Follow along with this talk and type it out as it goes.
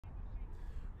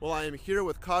Well, I am here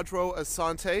with Kwadwo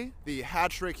Asante, the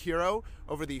hat-trick hero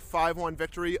over the 5-1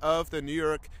 victory of the New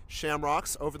York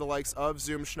Shamrocks over the likes of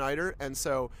Zoom Schneider. And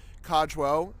so,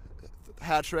 Kwadwo,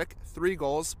 hat-trick, 3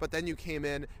 goals, but then you came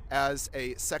in as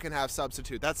a second-half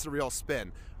substitute. That's the real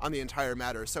spin on the entire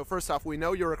matter. So first off, we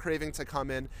know you were craving to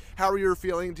come in. How are you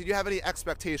feeling? Did you have any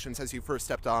expectations as you first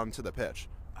stepped onto the pitch?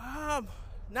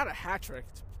 Not a hat-trick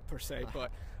per se,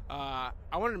 but I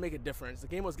wanted to make a difference. The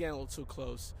game was getting a little too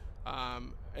close.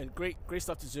 And great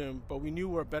stuff to Zoom, but we knew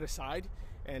we were a better side,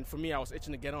 and for me I was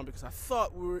itching to get on because I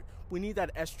thought we need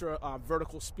that extra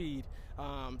vertical speed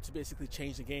to basically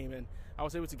change the game, and I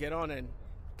was able to get on and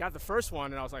got the first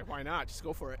one, and I was like, why not, just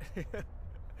go for it.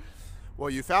 Well,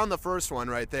 you found the first one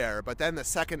right there, but then the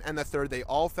second and the third, they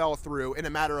all fell through in a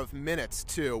matter of minutes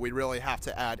too, we really have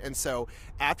to add. And so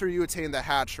after you attained the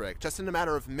hat trick, just in a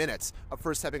matter of minutes of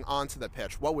first stepping onto the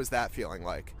pitch, what was that feeling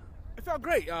like? It felt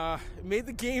great. It made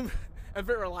the game a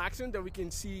bit relaxing that we can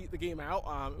see the game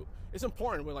out. It's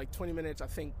important with like 20 minutes, I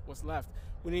think, was left.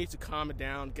 We need to calm it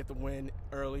down, get the win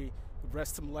early,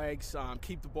 rest some legs,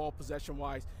 keep the ball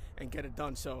possession-wise, and get it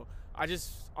done. So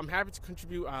I'm happy to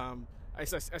contribute.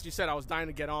 As you said, I was dying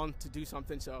to get on to do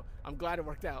something, so I'm glad it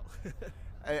worked out.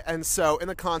 And so, in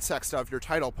the context of your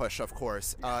title push, of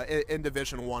course, in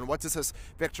Division 1, what does this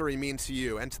victory mean to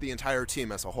you and to the entire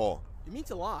team as a whole? It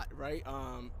means a lot, right?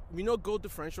 We know goal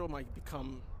differential might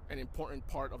become an important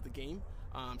part of the game.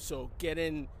 So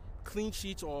getting clean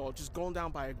sheets or just going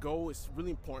down by a goal is really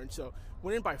important. So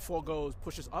winning by 4 goals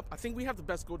pushes up. I think we have the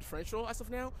best goal differential as of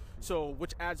now, so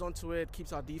which adds onto it,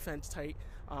 keeps our defense tight,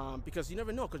 because you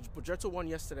never know, because Kwadwo won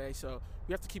yesterday, so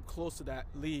we have to keep close to that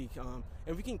league.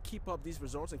 And we can keep up these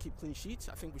results and keep clean sheets,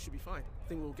 I think we should be fine. I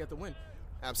think we'll get the win.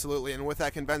 Absolutely, and with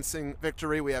that convincing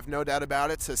victory, we have no doubt about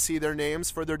it to see their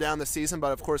names further down the season.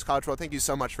 But of course, Kwadwo, thank you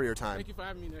so much for your time. Thank you for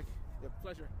having me, Nick. Yep.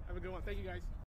 Pleasure. Have a good one. Thank you, guys.